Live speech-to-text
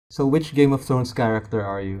So which Game of Thrones character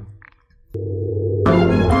are you?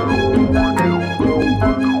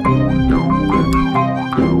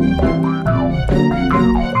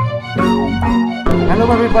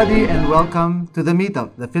 Hello everybody and welcome to The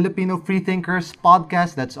Meetup, the Filipino Freethinkers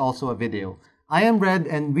podcast that's also a video. I am Red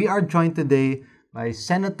and we are joined today by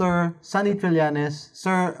Senator Sonny Trillanes.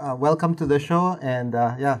 Sir, welcome to the show and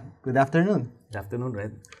good afternoon. Good afternoon,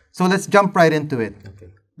 Red. So let's jump right into it. Okay.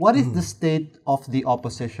 What is the state of the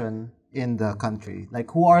opposition in the country? Like,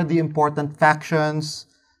 who are the important factions?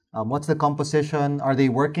 What's the composition? Are they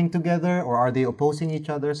working together or are they opposing each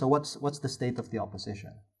other? So what's the state of the opposition?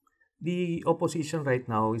 The opposition right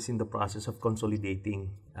now is in the process of consolidating.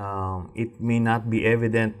 It may not be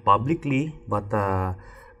evident publicly, but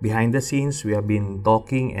behind the scenes, we have been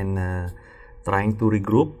talking and trying to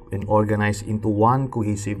regroup and organize into one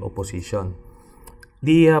cohesive opposition.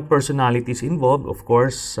 The personalities involved, of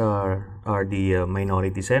course, are the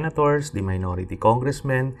minority senators, the minority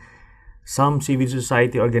congressmen, some civil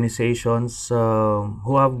society organizations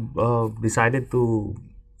who have decided to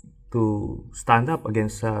stand up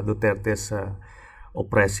against Duterte's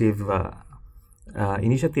oppressive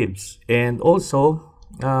initiatives. And also,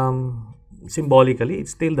 symbolically, it's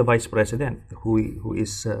still the Vice President who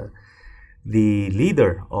is the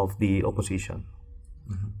leader of the opposition.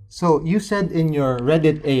 So you said in your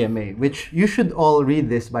Reddit AMA, which you should all read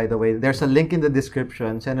this, by the way. There's a link in the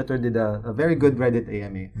description. Senator did a very good Reddit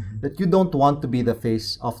AMA, that you don't want to be the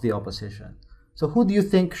face of the opposition. So who do you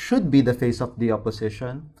think should be the face of the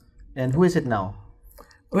opposition? And who is it now?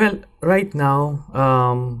 Well, right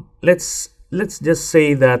now, let's just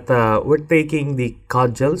say that we're taking the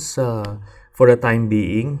cudgels for the time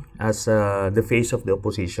being as the face of the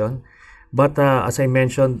opposition. But as I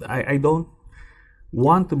mentioned, I don't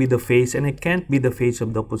want to be the face, and I can't be the face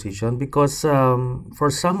of the opposition because for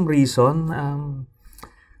some reason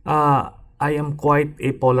I am quite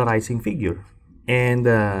a polarizing figure. And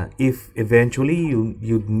if eventually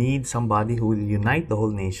you need somebody who will unite the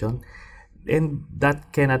whole nation, then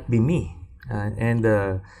that cannot be me.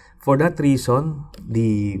 For that reason,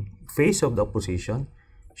 the face of the opposition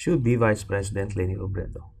should be Vice President Leni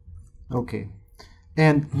Robredo. Okay.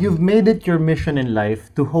 And you've made it your mission in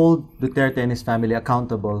life to hold Duterte and his family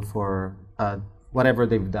accountable for whatever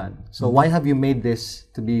they've done. So why have you made this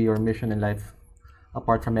to be your mission in life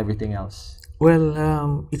apart from everything else?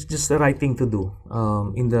 Well, it's just the right thing to do.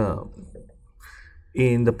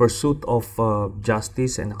 In the pursuit of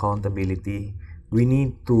justice and accountability, we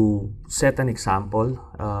need to set an example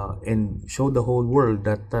and show the whole world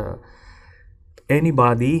that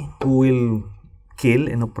anybody who will kill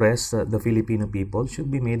and oppress the Filipino people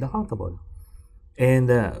should be made accountable. And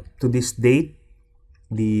to this date,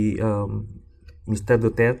 the Mr.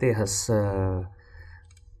 Duterte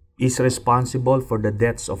is responsible for the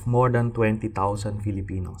deaths of more than 20,000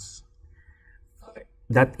 Filipinos.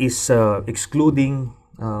 That is excluding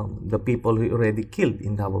the people who already killed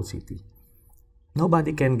in Davao City.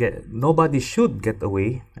 Nobody should get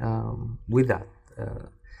away with that.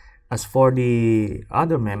 As for the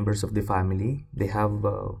other members of the family, they have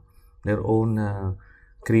their own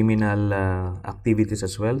criminal activities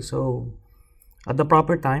as well. So, at the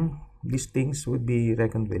proper time, these things would be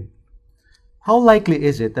reckoned with. How likely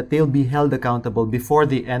is it that they'll be held accountable before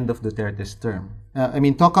the end of Duterte's term?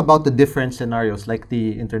 Talk about the different scenarios like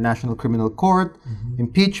the International Criminal Court,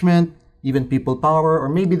 impeachment, even people power, or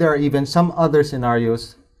maybe there are even some other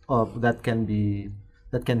scenarios that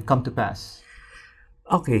can come to pass.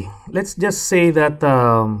 Okay, let's just say that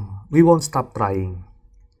we won't stop trying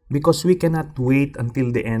because we cannot wait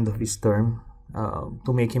until the end of his term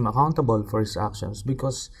to make him accountable for his actions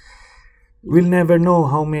because we'll never know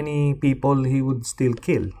how many people he would still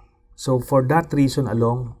kill. So for that reason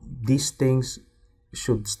alone, these things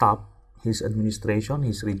should stop. His administration,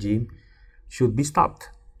 his regime should be stopped.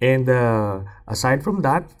 And aside from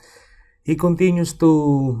that, he continues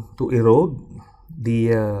to erode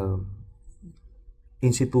the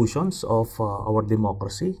institutions of our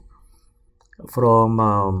democracy,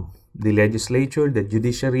 from the legislature, the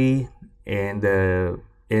judiciary, and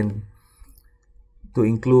to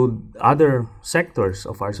include other sectors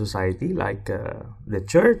of our society like the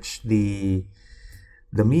church, the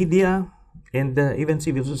media, and even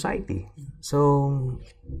civil society. So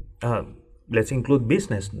let's include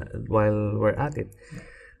business while we're at it.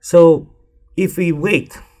 So if we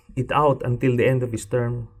wait it out until the end of his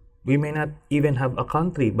term, we may not even have a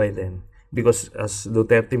country by then, because as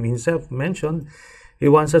Duterte himself mentioned, he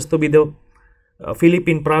wants us to be the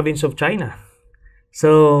Philippine province of China.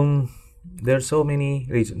 So there are so many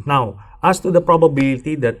reasons. Now, as to the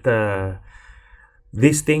probability that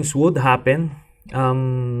these things would happen,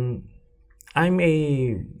 Um, I'm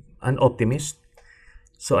an optimist,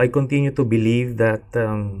 so I continue to believe that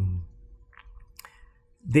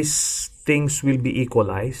these things will be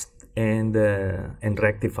equalized and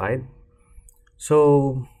rectified.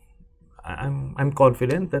 So I'm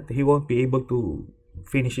confident that he won't be able to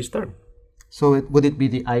finish his term. So would it be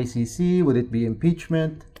the ICC? Would it be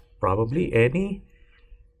impeachment? Probably any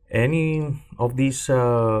of these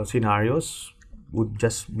scenarios would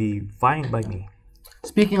just be fine by me.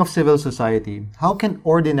 Speaking of civil society, how can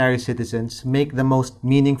ordinary citizens make the most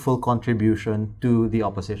meaningful contribution to the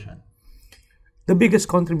opposition? The biggest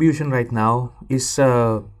contribution right now is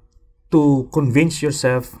to convince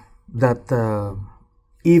yourself that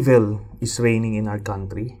evil is reigning in our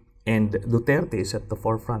country and Duterte is at the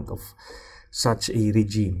forefront of such a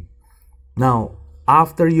regime. Now,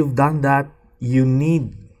 after you've done that, you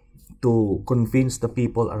need to convince the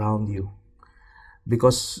people around you,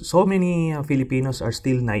 because so many Filipinos are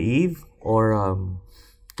still naive or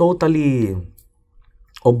totally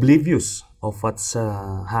oblivious of what's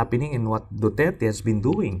happening and what Duterte has been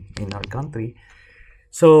doing in our country.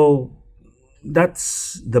 So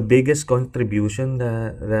that's the biggest contribution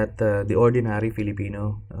that the ordinary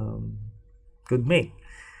Filipino could make.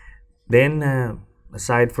 Then,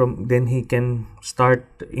 aside from, then he can start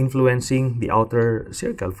influencing the outer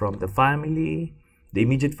circle from the family, the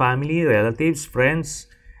immediate family, relatives, friends,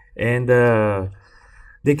 and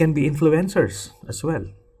they can be influencers as well.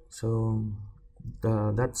 So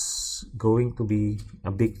that's going to be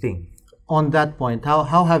a big thing. On that point,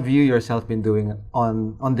 how have you yourself been doing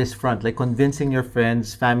on this front, like convincing your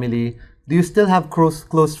friends, family? Do you still have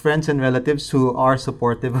close friends and relatives who are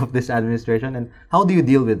supportive of this administration, and how do you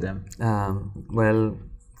deal with them? Well,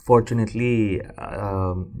 fortunately,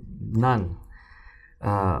 none.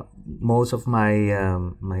 Most of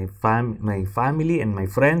my family and my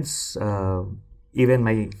friends, even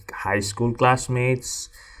my high school classmates,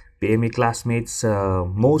 PMA classmates,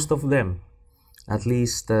 most of them, at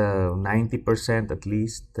least 90% at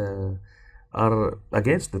least, are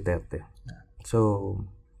against Duterte. So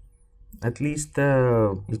at least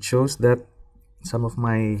it shows that some of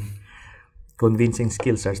my convincing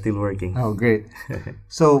skills are still working. Oh, great.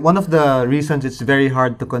 So one of the reasons it's very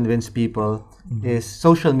hard to convince people is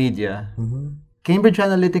social media. Cambridge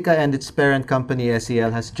Analytica and its parent company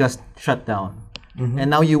SEL has just shut down.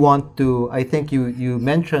 And now you want to, I think you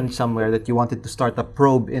mentioned somewhere that you wanted to start a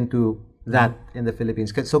probe into that in the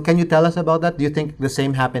Philippines. So can you tell us about that? Do you think the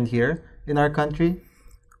same happened here in our country?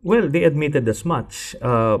 Well, they admitted as much,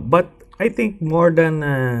 but I think more than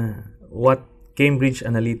what Cambridge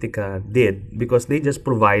Analytica did, because they just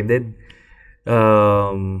provided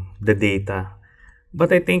the data.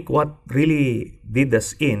 But I think what really did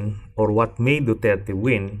us in, or what made Duterte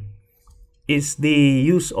win, is the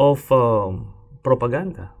use of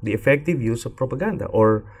propaganda, the effective use of propaganda,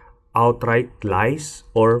 or outright lies,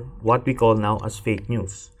 or what we call now as fake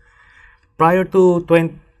news. Prior to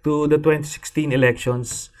the 2016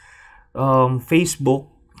 elections, Facebook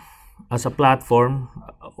as a platform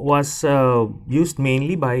was used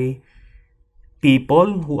mainly by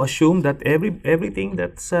people who assume that everything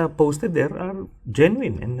that's posted there are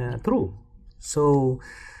genuine and true. So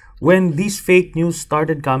when these fake news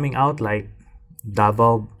started coming out, like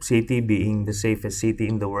Davao City being the safest city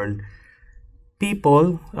in the world,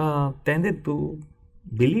 people tended to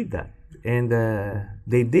believe that, and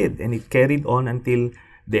they did, and it carried on until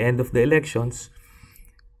the end of the elections.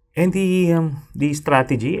 And the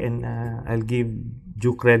strategy, and I'll give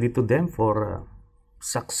due credit to them for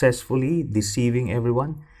successfully deceiving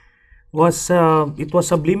everyone, was it was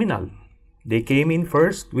subliminal. They came in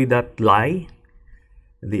first with that lie,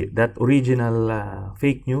 that original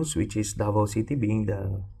fake news, which is Davao City being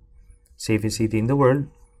the safest city in the world.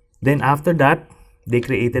 Then after that, they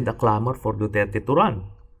created a clamor for Duterte to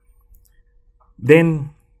run.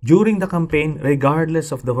 Then during the campaign,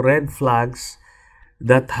 regardless of the red flags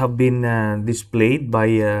that have been displayed by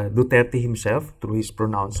Duterte himself through his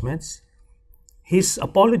pronouncements, his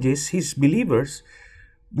apologists, his believers,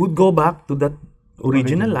 would go back to that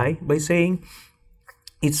original lie by saying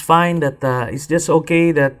it's fine, that it's just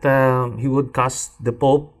okay that he would cast the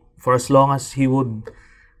Pope for as long as he would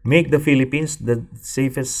make the Philippines the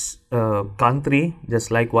safest country, just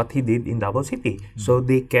like what he did in Davao City. So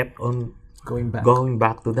they kept on going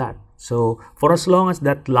back to that. So for as long as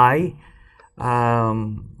that lie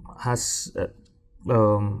has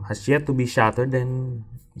yet to be shattered, then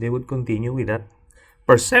they would continue with that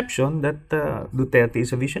perception that Duterte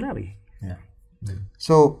is a visionary. Yeah.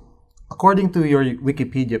 So according to your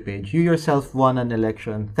Wikipedia page, you yourself won an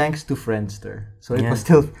election thanks to Friendster. So it Yeah. was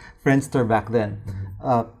still Friendster back then.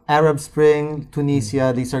 Arab Spring,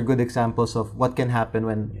 Tunisia, these are good examples of what can happen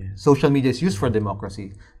when social media is used for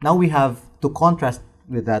democracy. Now we have, to contrast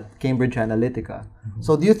with that, Cambridge Analytica.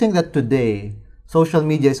 So do you think that today, social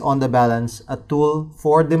media is on the balance a tool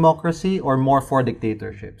for democracy or more for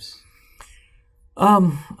dictatorships?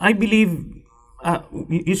 I believe,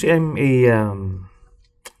 you see, I'm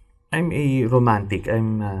a romantic.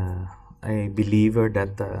 I'm a believer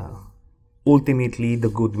that ultimately the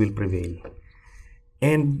good will prevail,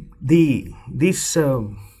 and this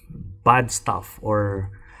bad stuff or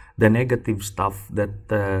the negative stuff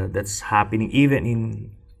that's happening even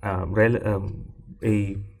in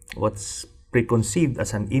a what's preconceived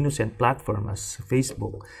as an innocent platform as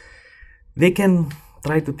Facebook, they can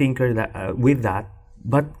try to tinker with that,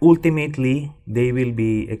 but ultimately they will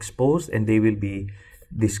be exposed and they will be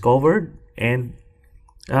discovered, and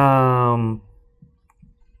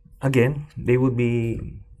again they would be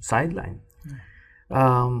sidelined,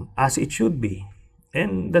 as it should be.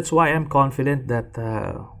 And that's why I'm confident that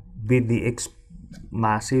with the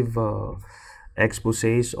massive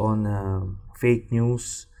exposés on fake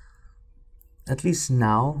news, at least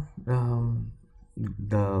now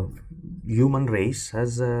the human race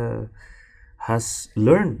has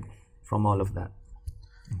learned from all of that.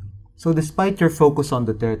 So despite your focus on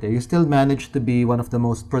Duterte, you still managed to be one of the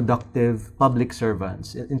most productive public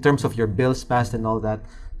servants in terms of your bills passed and all that.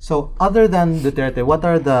 So other than Duterte, what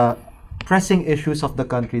are the pressing issues of the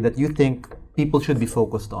country that you think people should be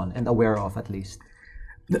focused on and aware of at least?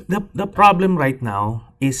 The problem right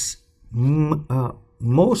now is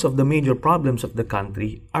most of the major problems of the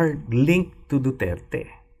country are linked to Duterte,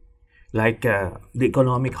 like the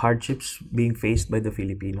economic hardships being faced by the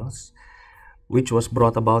Filipinos, which was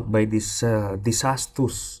brought about by this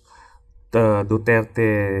disastrous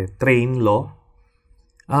Duterte train law.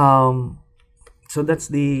 So that's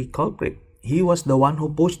the culprit. He was the one who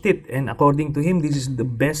pushed it, and according to him, this is the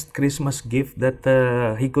best Christmas gift that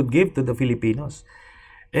he could give to the Filipinos.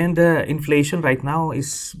 And inflation right now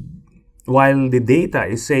is, while the data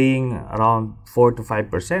is saying around 4 to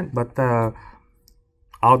 5%, but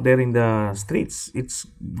out there in the streets, it's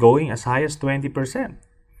going as high as 20%.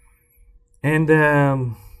 And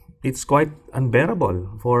it's quite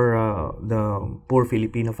unbearable for the poor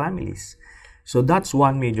Filipino families. So that's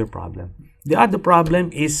one major problem. The other problem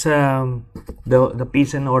is the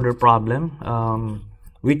peace and order problem,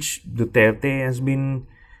 which Duterte has been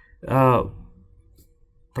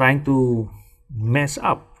trying to mess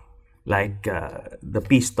up, like the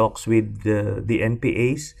peace talks with the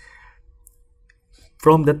NPAs.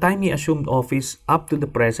 From the time he assumed office up to the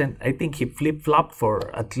present, I think he flip-flopped for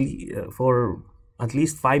at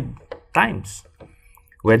least 5 times.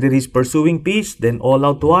 Whether he's pursuing peace, then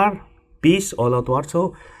all-out war, peace, all-out war.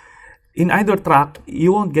 So in either track,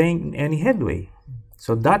 you won't gain any headway.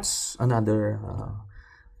 So that's another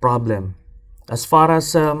problem. As far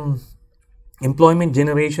as employment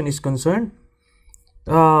generation is concerned,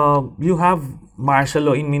 you have martial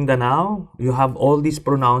law in Mindanao, you have all these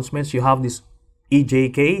pronouncements, you have this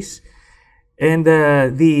EJ case, and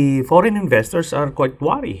the foreign investors are quite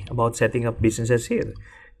worried about setting up businesses here.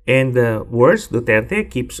 And worse,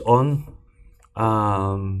 Duterte keeps on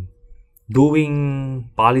doing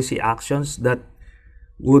policy actions that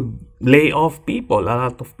would lay off people,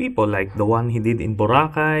 a lot of people, like the one he did in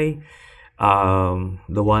Boracay,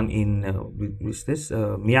 the one in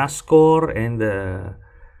Miascor, and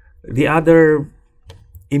the other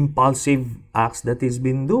impulsive acts that he's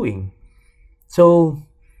been doing. So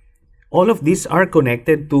all of these are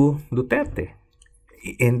connected to Duterte.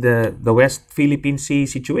 In the West Philippine Sea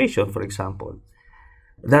situation, for example,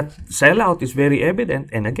 that sellout is very evident,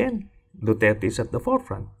 and again, Duterte is at the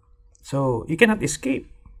forefront. So you cannot escape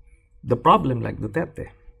the problem like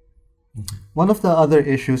Duterte. One of the other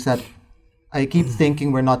issues that I keep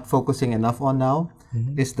thinking we're not focusing enough on now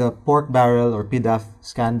is the pork barrel or PDAF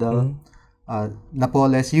scandal.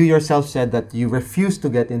 Napoles, you yourself said that you refused to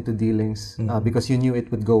get into dealings because you knew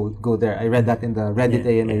it would go there. I read that in the Reddit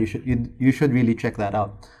AMA. You should really check that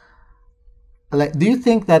out. Like, do you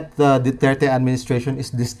think that the Duterte administration is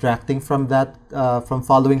distracting from that, from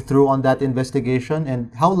following through on that investigation?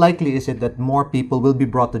 And how likely is it that more people will be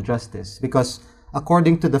brought to justice? Because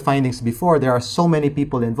according to the findings before, there are so many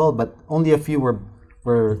people involved, but only a few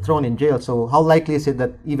were thrown in jail. So how likely is it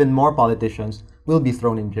that even more politicians will be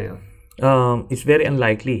thrown in jail? It's very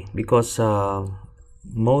unlikely, because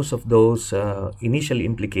most of those initially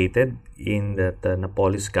implicated in that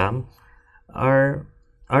Napoles scam are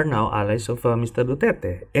now allies of Mr.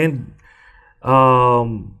 Duterte. And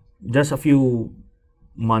just a few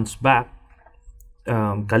months back,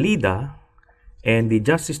 Kalida and the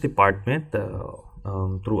Justice Department,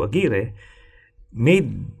 through Aguirre,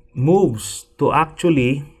 made moves to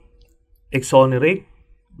actually exonerate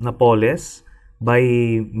Napoles by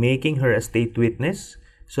making her a state witness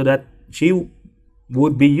so that she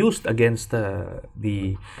would be used against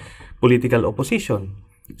the political opposition.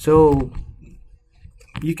 So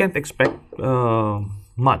you can't expect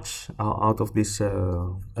much out of this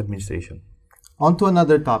administration. On to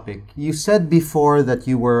another topic. You said before that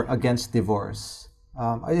you were against divorce.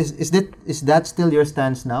 Is that still your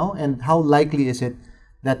stance now? And how likely is it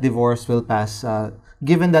that divorce will pass,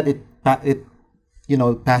 given that it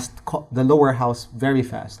passed the lower house very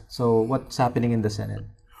fast? So what's happening in the Senate?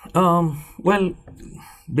 Well,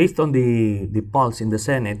 based on the polls in the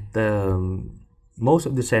Senate, most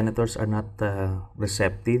of the senators are not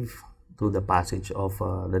receptive to the passage of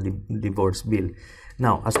the divorce bill.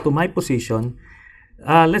 Now, as to my position,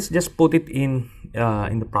 let's just put it in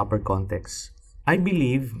the proper context. I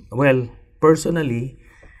believe, well, personally,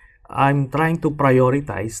 I'm trying to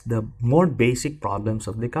prioritize the more basic problems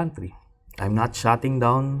of the country. I'm not shutting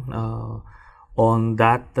down on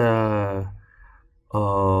that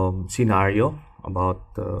scenario about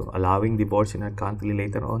allowing divorce in our country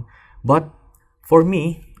later on. But for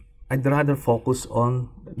me, I'd rather focus on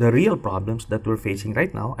the real problems that we're facing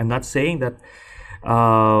right now. I'm not saying that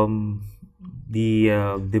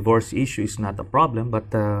the divorce issue is not a problem, but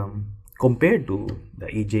compared to the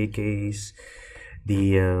EJ case,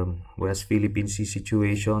 the West Philippine Sea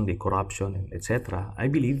situation, the corruption, etc., I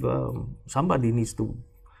believe somebody needs to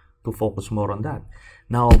focus more on that.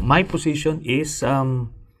 Now, my position is,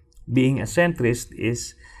 being a centrist,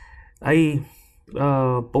 is I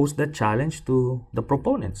pose that challenge to the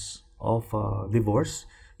proponents of divorce.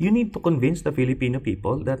 You need to convince the Filipino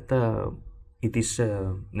people that it is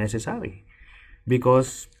necessary,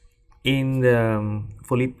 because in the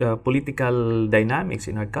political dynamics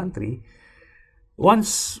in our country,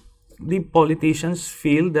 once the politicians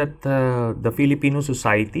feel that the Filipino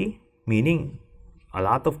society, meaning a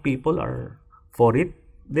lot of people, are for it,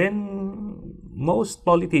 then most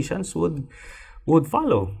politicians would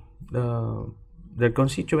follow their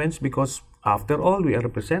constituents, because after all, we are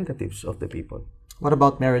representatives of the people. What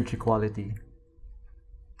about marriage equality?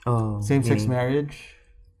 Same-sex marriage?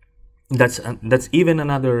 That's even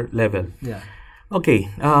another level. Yeah. Okay.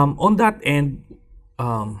 On that end,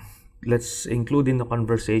 let's include in the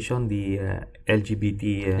conversation the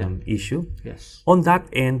LGBT issue. Yes. On that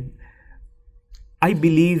end, I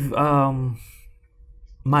believe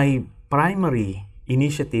my primary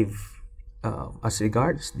initiative as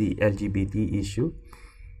regards the LGBT issue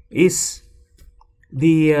is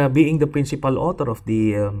the being the principal author of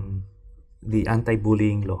the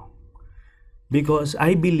anti-bullying law. Because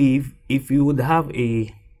I believe if you would have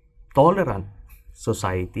a tolerant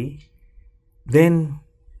society, then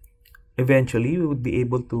eventually we would be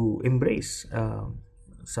able to embrace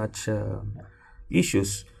such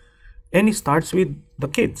issues. And it starts with the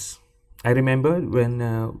kids. I remember when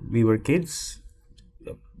we were kids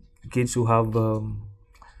who have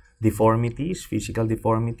deformities, physical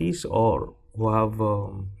deformities, or who have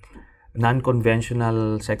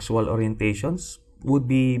non-conventional sexual orientations would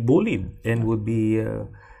be bullied and would be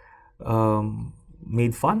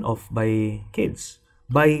made fun of by kids.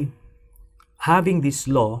 By having this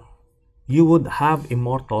law, you would have a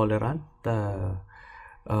more tolerant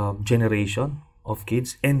generation of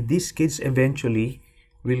kids, and these kids eventually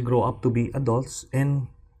will grow up to be adults, and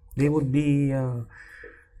they would be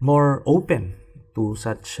more open to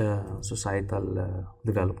such societal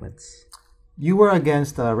developments. You were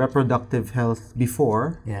against reproductive health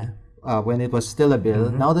before, when it was still a bill.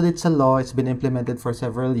 Mm-hmm. Now that it's a law, it's been implemented for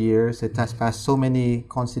several years. It has passed so many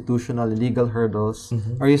constitutional and legal hurdles.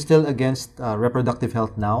 Mm-hmm. Are you still against reproductive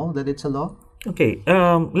health now that it's a law? Okay,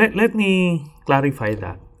 let me clarify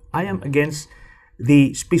that. I am against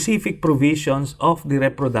the specific provisions of the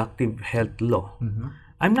reproductive health law. Mm-hmm.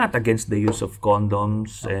 I'm not against the use of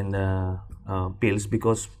condoms and pills,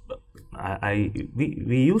 because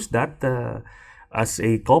we use that as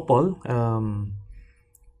a couple.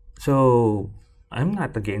 So I'm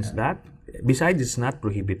not against that. Besides, it's not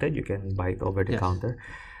prohibited. You can buy it over the counter.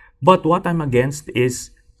 But what I'm against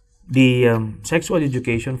is the sexual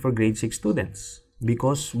education for grade 6 students,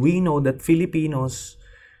 because we know that Filipino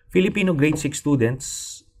grade 6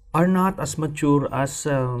 students are not as mature as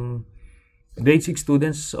grade 6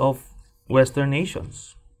 students of Western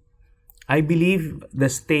nations. I believe the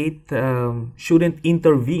state shouldn't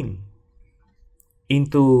intervene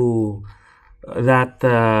into that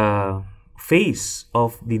phase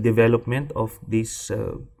of the development of these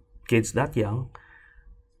kids that young,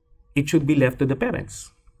 it should be left to the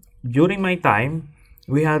parents. During my time,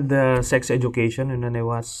 we had sex education when I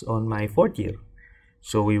was on my 4th year.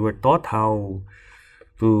 So we were taught how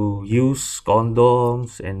to use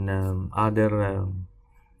condoms and other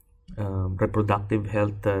reproductive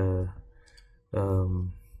health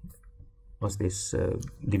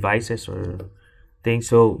devices or things.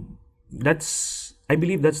 So I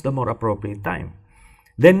believe that's the more appropriate time.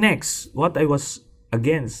 Then next, what I was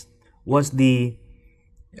against was the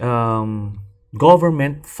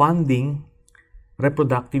government funding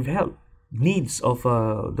reproductive health needs of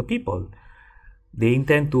the people. They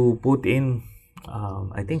intend to put in,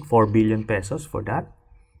 I think, 4 billion pesos for that.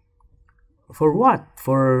 For what?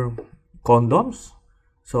 For condoms?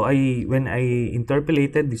 So when I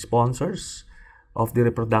interpolated the sponsors of the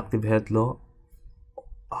reproductive health law,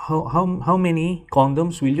 how many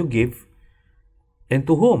condoms will you give, and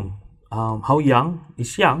to whom? How young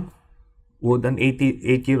is young? Would an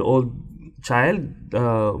 8-year-old child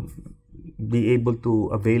be able to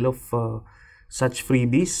avail of such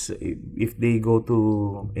freebies if they go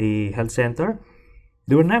to a health center?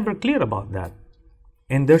 They were never clear about that.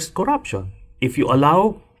 And there's corruption. If you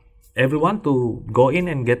allow everyone to go in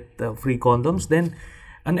and get free condoms, then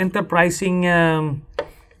an enterprising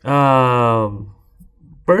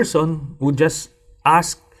person would just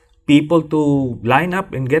ask people to line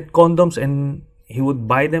up and get condoms, and he would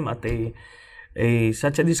buy them at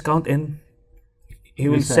such a discount, and he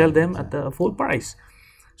will sell them at a full price.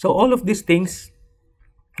 So all of these things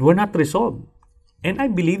were not resolved. And I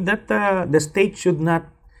believe that the state should not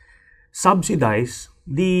subsidize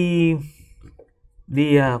the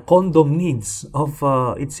condom needs of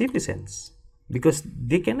its citizens, because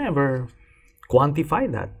they can never quantify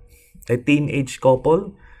that. A teenage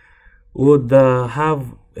couple would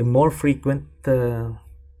have a more frequent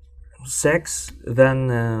sex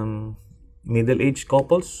than middle-aged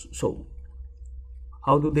couples. So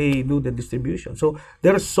how do they do the distribution? So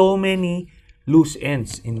there are so many loose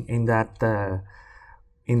ends in that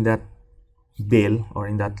bill or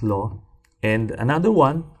in that law. And another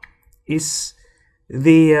one is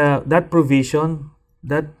that provision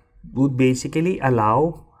that would basically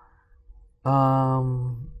allow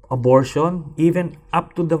abortion even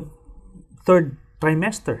up to the 3rd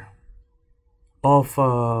trimester of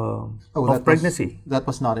pregnancy. That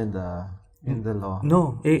was not in the law.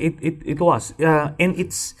 No, it was, and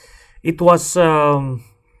it was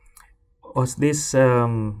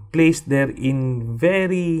placed there in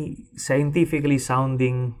very scientifically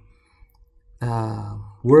sounding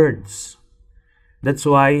words. That's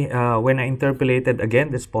why when I interpolated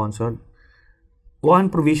again the sponsor, one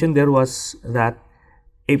provision there was that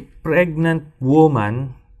a pregnant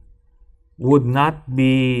woman would not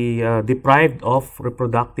be deprived of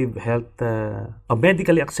reproductive health,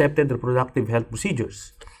 medically accepted reproductive health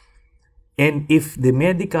procedures. And if the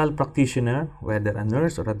medical practitioner, whether a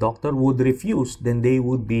nurse or a doctor, would refuse, then they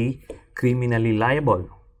would be criminally liable.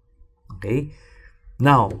 Okay?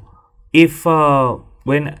 Now, if I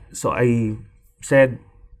said,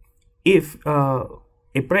 if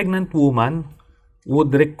a pregnant woman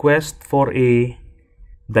would request for a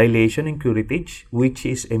dilation and curettage, which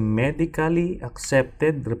is a medically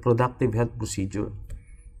accepted reproductive health procedure,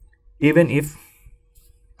 even if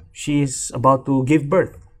she is about to give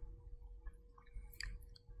birth,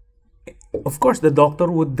 of course the doctor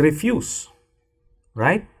would refuse,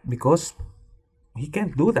 right? Because he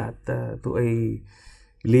can't do that to a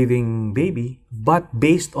living baby. But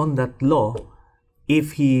based on that law,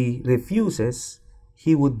 if he refuses,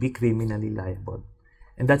 he would be criminally liable.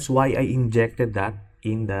 And that's why I injected that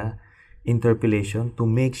in the interpellation, to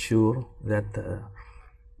make sure that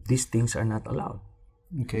these things are not allowed.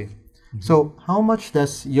 Okay. So how much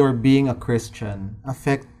does your being a Christian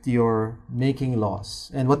affect your making laws?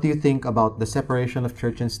 And what do you think about the separation of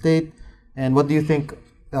church and state? And what do you think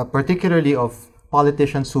particularly of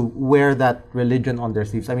politicians who wear that religion on their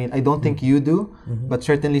sleeves? I mean, I don't think you do, but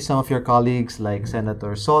certainly some of your colleagues like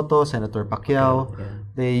Senator Soto, Senator Pacquiao,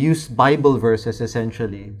 they use Bible verses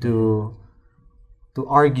essentially to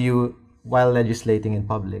argue while legislating in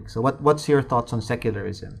public. So what's your thoughts on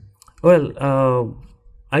secularism? Well,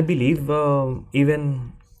 I believe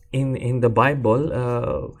even in the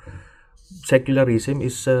Bible, secularism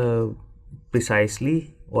is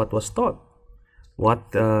precisely what was taught. What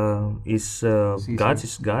is God's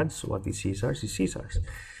is God's, what is Caesar's is Caesar's.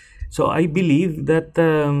 So I believe that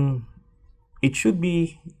it should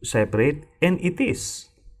be separate, and it is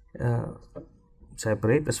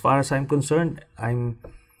separate. As far as I'm concerned, I'm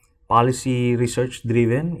policy research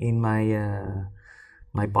driven in my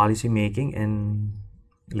my policy making and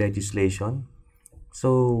legislation.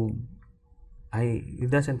 So it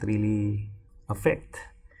doesn't really affect.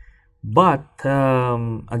 But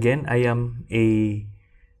again, I am a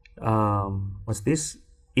what's this?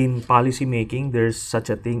 In policy making, there's such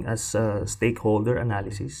a thing as stakeholder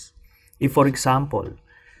analysis. If, for example,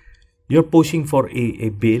 you're pushing for a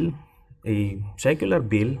bill, a secular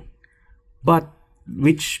bill, but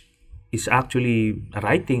which is actually a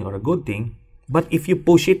right thing or a good thing, but if you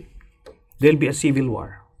push it, there'll be a civil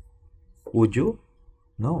war. Would you?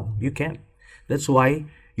 No, you can't. That's why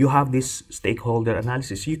you have this stakeholder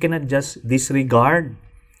analysis. You cannot just disregard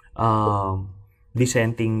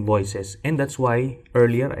dissenting voices. And that's why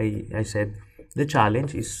earlier I said the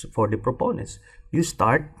challenge is for the proponents. You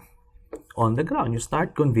start on the ground. You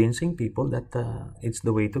start convincing people that it's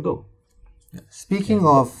the way to go. Speaking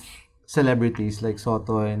of celebrities like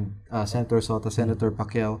Soto and Senator Soto, Senator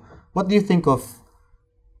Pacquiao, what do you think of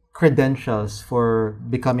credentials for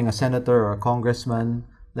becoming a senator or a congressman?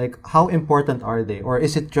 Like, how important are they? Or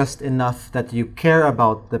is it just enough that you care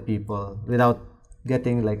about the people without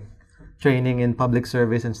getting like training in public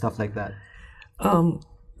service and stuff like that?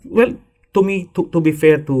 Well, to me, to be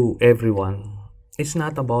fair to everyone, it's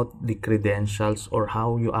not about the credentials or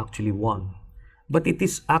how you actually won, but it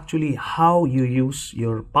is actually how you use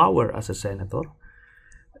your power as a senator.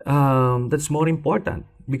 That's more important,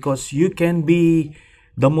 because you can be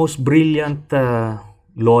the most brilliant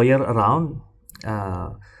lawyer around.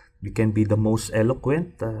 You can be the most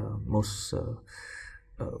eloquent, most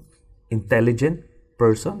intelligent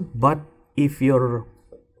person, but if your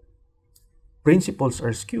principles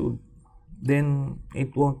are skewed, then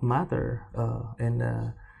it won't matter, and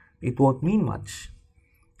it won't mean much.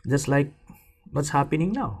 Just like what's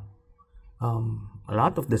happening now. A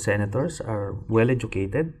lot of the senators are well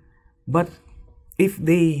educated, but if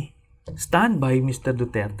they stand by Mr.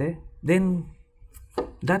 Duterte, then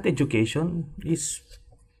that education is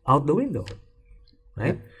out the window,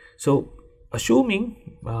 right? So,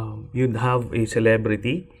 assuming you'd have a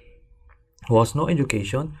celebrity who has no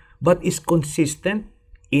education but is consistent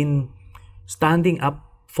in standing up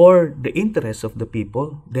for the interests of the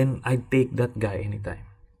people, then I'd take that guy anytime.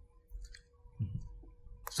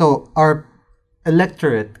 So our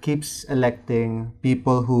electorate keeps electing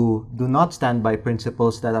people who do not stand by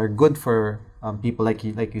principles that are good for people like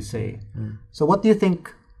you say. So what do you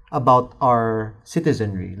think about our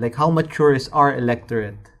citizenry? Like, how mature is our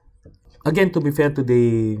electorate? Again, to be fair to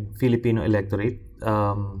the Filipino electorate,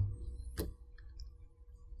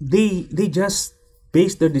 they just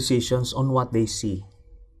base their decisions on what they see.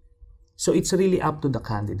 So it's really up to the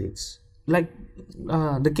candidates. Like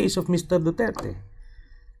the case of Mr. Duterte.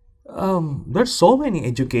 There's so many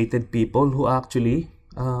educated people who actually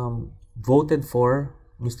voted for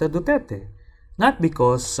Mr. Duterte. Not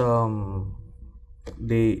because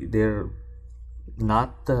they're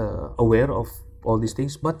not aware of all these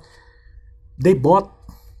things, but they bought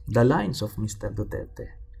the lines of Mr. Duterte.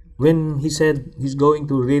 When he said he's going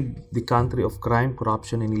to rid the country of crime,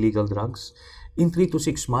 corruption, and illegal drugs in 3 to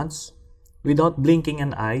 6 months, without blinking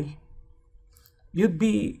an eye, you'd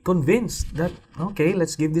be convinced that, okay,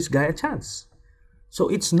 let's give this guy a chance. So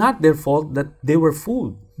it's not their fault that they were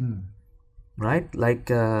fooled, right? Like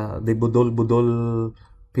the budol-budol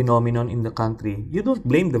phenomenon in the country. You don't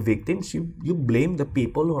blame the victims, you blame the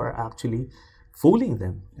people who are actually fooling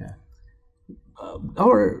them. Yeah.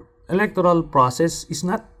 Our electoral process is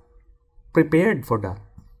not prepared for that.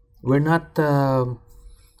 We're not,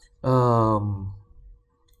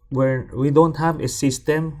 we don't have a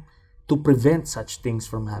system to prevent such things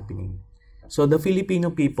from happening. So the Filipino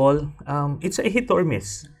people, it's a hit or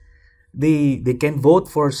miss. They can vote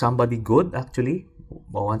for somebody good, actually,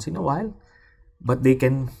 once in a while, but they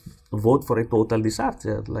can vote for a total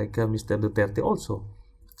disaster, like Mr. Duterte also.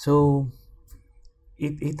 So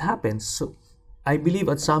it happens. So I believe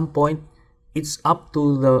at some point, it's up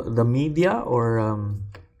to the media or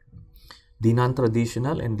the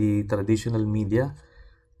non-traditional and the traditional media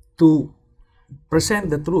to present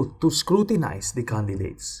the truth, to scrutinize the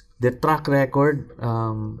candidates, their track record,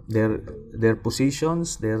 their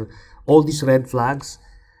positions, all these red flags.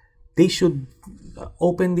 They should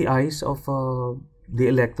open the eyes of the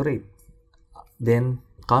electorate. Then,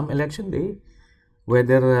 come election day,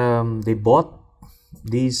 whether they bought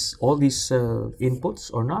all these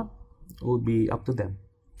inputs or not, would be up to them.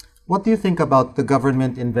 What do you think about the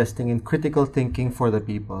government investing in critical thinking for the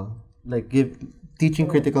people? Like teaching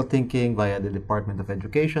critical thinking via the Department of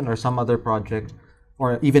Education or some other project,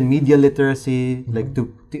 or even media literacy, like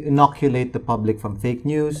to inoculate the public from fake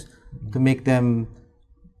news, to make them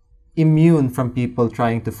immune from people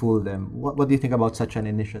trying to fool them. What do you think about such an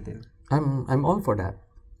initiative? I'm all for that,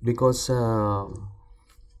 because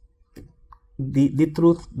the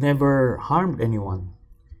truth never harmed anyone,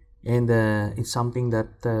 and it's something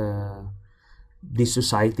that this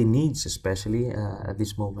society needs, especially at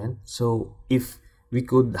this moment. So if we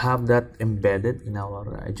could have that embedded in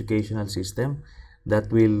our educational system,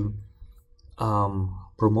 that will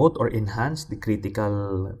promote or enhance the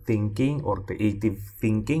critical thinking or creative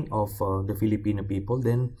thinking of the Filipino people,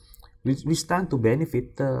 then we stand to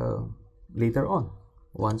benefit later on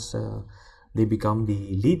once they become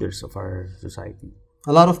the leaders of our society.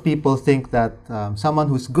 A lot of people think that someone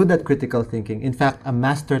who's good at critical thinking, in fact, a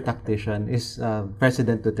master tactician, is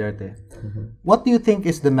President Duterte. What do you think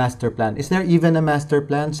is the master plan? Is there even a master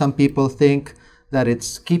plan? Some people think that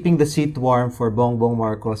it's keeping the seat warm for Bongbong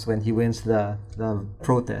Marcos when he wins the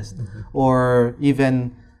protest, or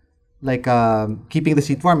even like keeping the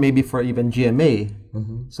seat warm maybe for even GMA.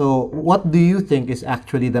 So what do you think is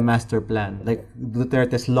actually the master plan, like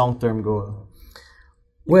Duterte's long-term goal?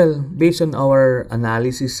 Well, based on our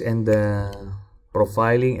analysis and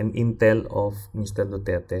profiling and intel of Mr.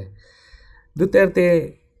 Duterte,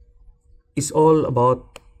 Duterte is all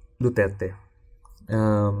about Duterte.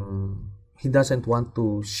 He doesn't want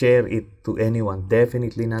to share it to anyone.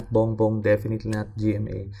 Definitely not Bongbong, definitely not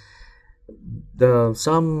GMA.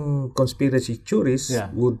 Some conspiracy theorists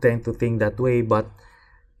would tend to think that way, but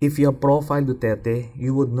if you profile Duterte,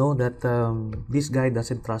 you would know that this guy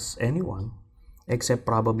doesn't trust anyone except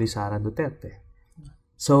probably Sara Duterte.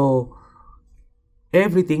 So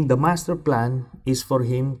everything, the master plan is for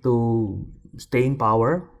him to stay in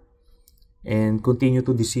power and continue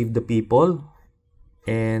to deceive the people,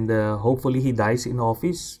 and hopefully he dies in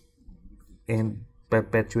office and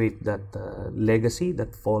perpetuate that legacy,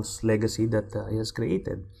 that false legacy that he has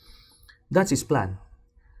created. That's his plan.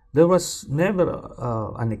 There was never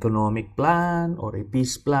an economic plan or a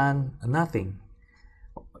peace plan, nothing.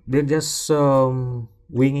 They're just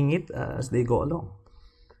winging it as they go along.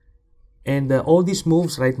 And all these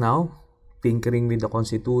moves right now, tinkering with the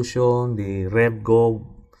Constitution, the RevGov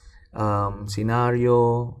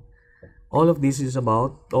scenario, all of this is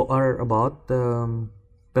about, or are about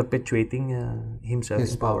perpetuating himself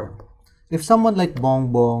His in power. If someone like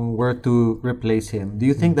Bongbong were to replace him, do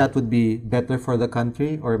you think that would be better for the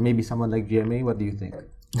country, or maybe someone like GMA? What do you think?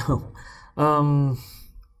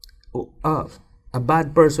 A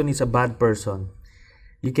bad person is a bad person.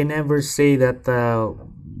 You can never say that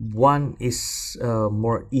one is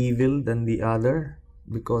more evil than the other,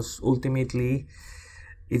 because ultimately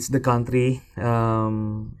it's the country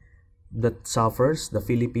that suffers, the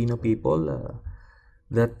Filipino people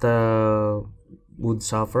that would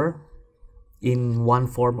suffer in one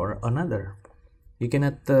form or another. You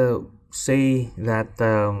cannot say that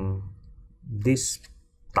this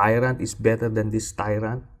tyrant is better than this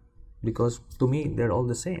tyrant, because to me they're all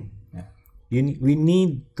the same. We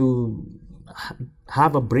need to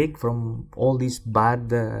have a break from all these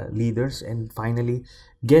bad leaders and finally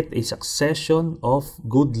get a succession of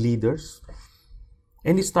good leaders,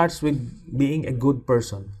 and it starts with being a good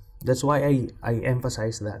person. That's why I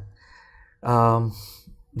emphasize that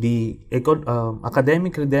the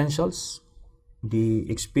academic credentials, the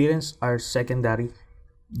experience are secondary.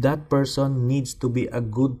 That person needs to be a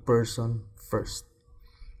good person first.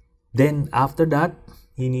 Then after that,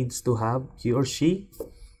 he or she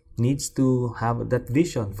needs to have that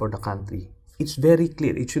vision for the country. It's very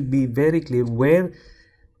clear. It should be very clear where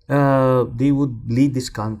they would lead this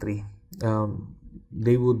country.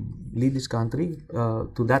 They would lead this country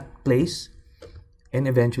to that place, and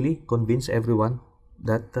eventually convince everyone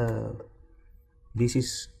that this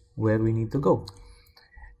is where we need to go.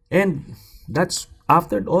 And that's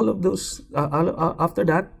after all of those. After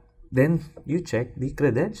that, then you check the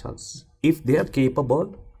credentials, if they are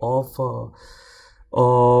capable of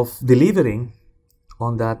delivering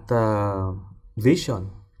on that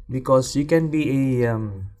vision. Because you can be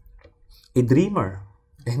a dreamer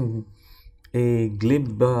and a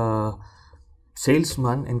glib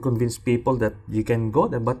salesman and convince people that you can go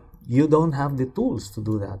there, but you don't have the tools to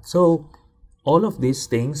do that. So all of these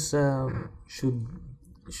things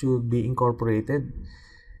should be incorporated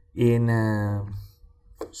in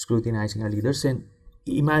scrutinizing our leaders. And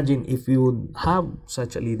imagine if we would have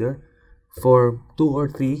such a leader for 2 or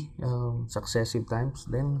 3 successive times,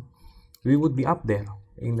 then we would be up there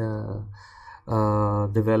in the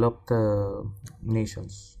developed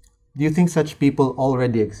nations. Do you think such people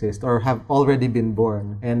already exist or have already been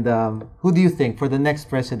born? And who do you think for the next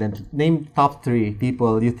president? Name top 3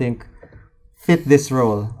 people you think fit this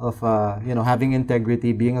role of having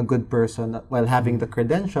integrity, being a good person while having the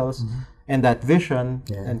credentials and that vision,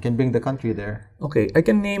 and can bring the country there. Okay, I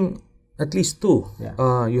can name at least 2.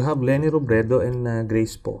 Yeah. You have Leni Robredo and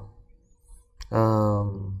Grace Poe.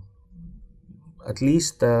 Um, at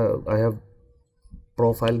least I have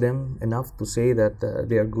profiled them enough to say that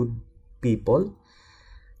they are good people.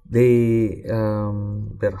 They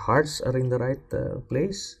their hearts are in the right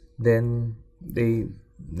place. Then they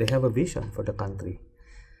have a vision for the country,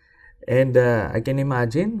 and I can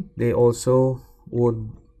imagine they also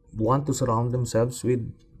would want to surround themselves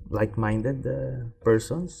with like-minded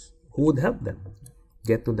persons who would help them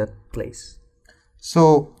get to that place.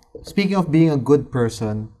 So, speaking of being a good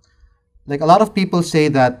person, like a lot of people say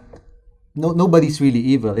that nobody's really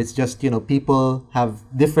evil. It's just, people have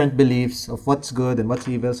different beliefs of what's good and what's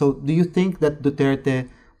evil. So, do you think that Duterte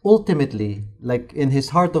ultimately, like in his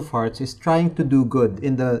heart of hearts, is trying to do good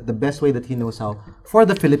in the best way that he knows how for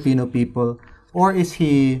the Filipino people? Or is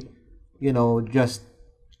he, just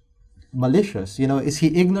malicious? Is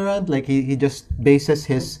he ignorant? Like he just bases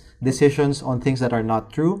his decisions on things that are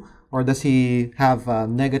not true? Or does he have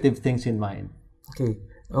negative things in mind? Okay.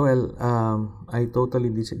 Well, I totally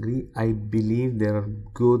disagree. I believe there are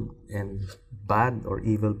good and bad or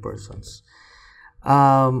evil persons.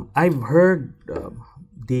 I've heard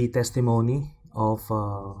the testimony of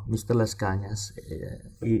Mr. Las Cañas.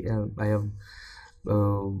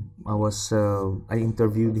 I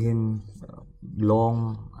interviewed him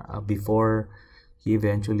long before he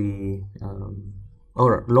eventually,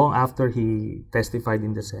 or long after he testified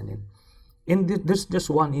in the Senate. And there's just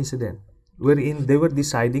one incident wherein they were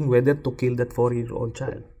deciding whether to kill that 4-year-old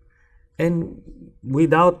child. And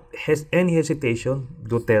without any hesitation,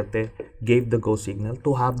 Duterte gave the go signal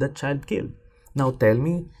to have that child killed. Now tell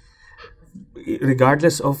me,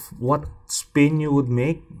 regardless of what spin you would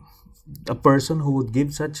make, a person who would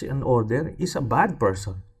give such an order is a bad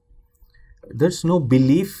person. There's no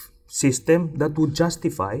belief system that would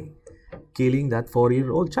justify killing that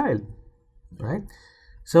 4-year-old child, right?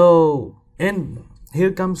 So, and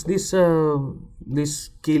here comes this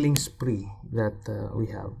killing spree that we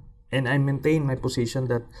have. And I maintain my position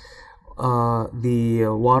that the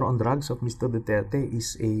war on drugs of Mr. Duterte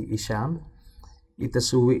is a sham. It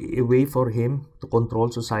is a way for him to control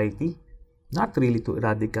society, not really to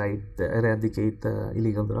eradicate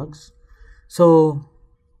illegal drugs. So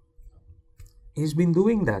he's been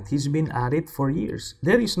doing that. He's been at it for years.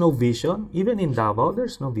 There is no vision. Even in Davao,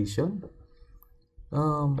 there's no vision.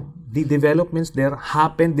 The developments there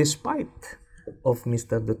happen despite of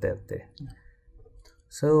Mr. Duterte.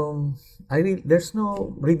 So there's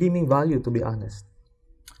no redeeming value, to be honest.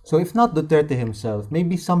 So if not Duterte himself,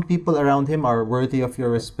 maybe some people around him are worthy of your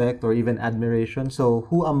respect or even admiration. So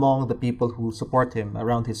who among the people who support him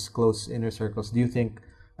around his close inner circles do you think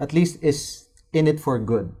at least is in it for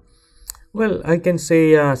good? Well, I can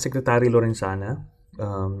say Secretary Lorenzana,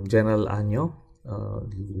 General Año,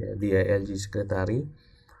 the DILG Secretary.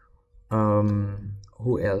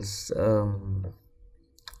 Who else?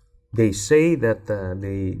 They say that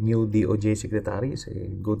the new DOJ Secretary is a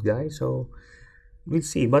good guy, so we'll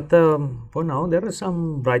see. But for now, there are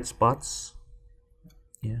some bright spots.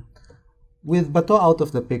 Yeah. With Bato out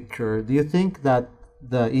of the picture, do you think that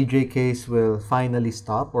the EJ case will finally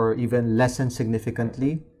stop or even lessen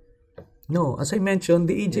significantly? No, as I mentioned,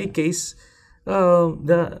 the EJ case,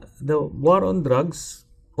 the war on drugs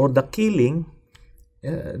or the killings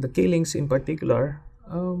in particular,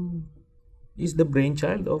 is the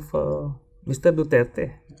brainchild of Mr.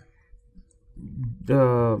 Duterte.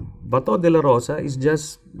 The Bato de la Rosa is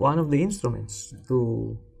just one of the instruments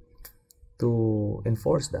to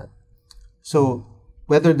enforce that. So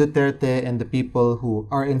whether Duterte and the people who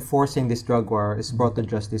are enforcing this drug war is brought to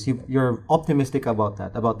justice, you're optimistic about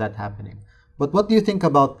that happening. But what do you think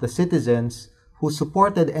about the citizens who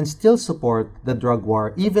supported and still support the drug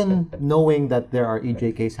war, even knowing that there are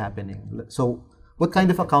EJ cases happening? So what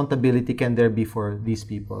kind of accountability can there be for these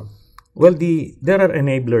people? Well, there are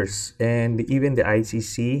enablers, and even the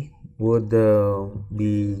ICC would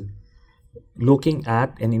be looking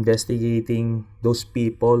at and investigating those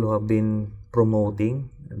people who have been promoting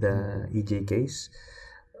the EJ case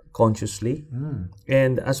consciously.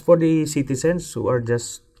 And as for the citizens who are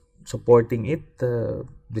just supporting it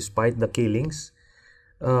despite the killings,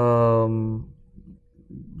 there's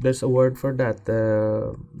a word for that,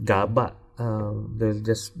 gaba. They'll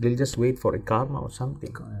just wait for a karma or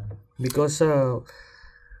something, because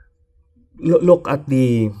look at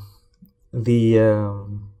the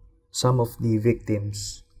some of the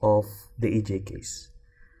victims of the EJ case.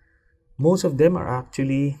 Most of them are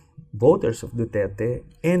actually voters of Duterte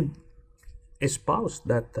and espouse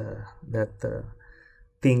that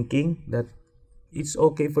thinking that it's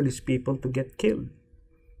okay for these people to get killed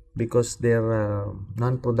because they're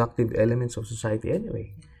non-productive elements of society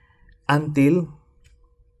anyway, until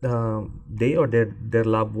they or their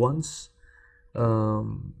loved ones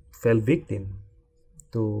fell victim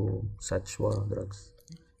to such war on drugs.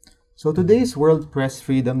 So today is World Press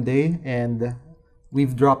Freedom Day, and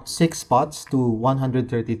we've dropped 6 spots to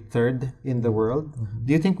 133rd in the world.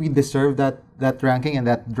 Do you think we deserve that ranking and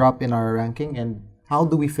that drop in our ranking? And how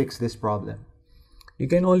do we fix this problem? You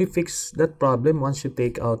can only fix that problem once you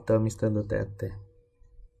take out Mr. Duterte.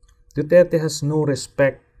 Duterte has no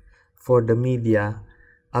respect for the media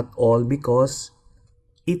at all because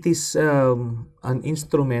it is an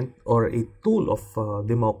instrument or a tool of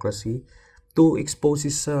democracy to expose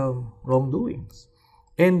his wrongdoings.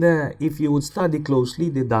 And if you would study closely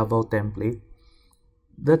the Davao template,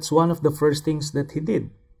 that's one of the first things that he did.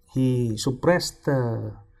 He suppressed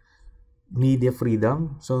media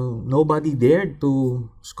freedom, so nobody dared to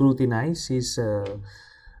scrutinize his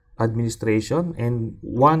administration. And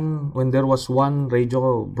when there was one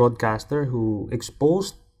radio broadcaster who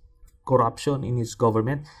exposed corruption in his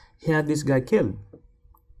government, he had this guy killed.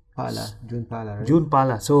 June Pala, right? June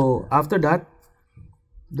Pala. So after that,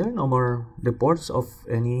 there are no more reports of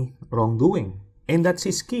any wrongdoing, and that's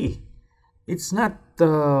his key. It's not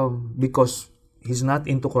because he's not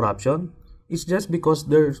into corruption. It's just because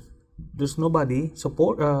there's nobody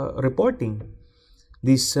reporting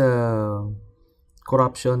these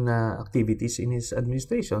corruption activities in his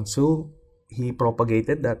administration. So he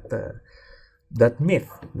propagated that myth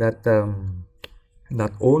that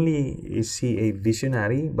not only is he a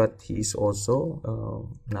visionary, but he is also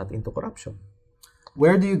not into corruption.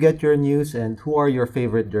 Where do you get your news, and who are your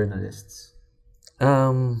favorite journalists?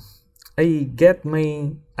 I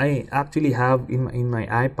actually have in my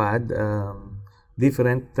iPad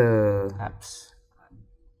different Apps.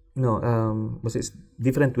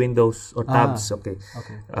 different windows or tabs. Okay.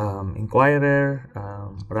 Inquirer,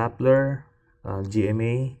 Rappler,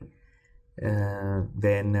 GMA,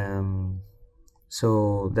 then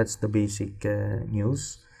so that's the basic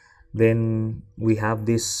news. Then we have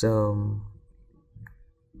this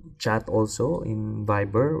chat also in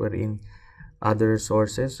Viber, wherein other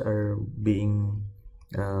sources are being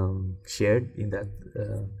shared in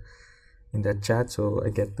that chat, so I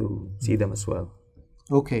get to see them as well.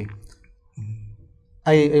 Okay.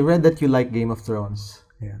 I read that you like Game of Thrones.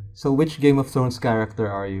 Yeah. So which Game of Thrones character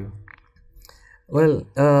are you? Well,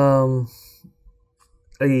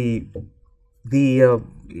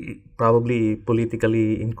 probably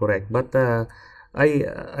politically incorrect, but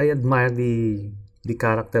I admire the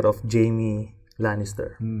character of Jaime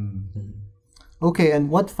Lannister. Okay, and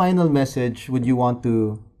what final message would you want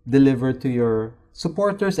to deliver to your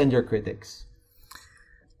supporters and your critics?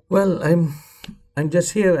 Well, I'm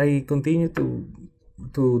just here. I continue to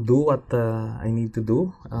do what I need to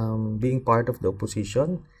do. Being part of the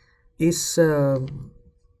opposition is a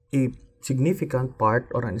significant part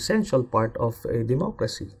or an essential part of a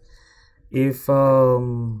democracy. If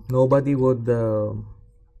nobody would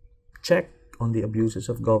check on the abuses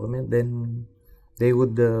of government, then they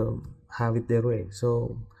would have it their way.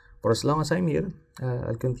 So for as long as I'm here,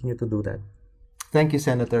 I'll continue to do that. Thank you,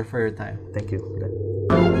 Senator, for your time. Thank you.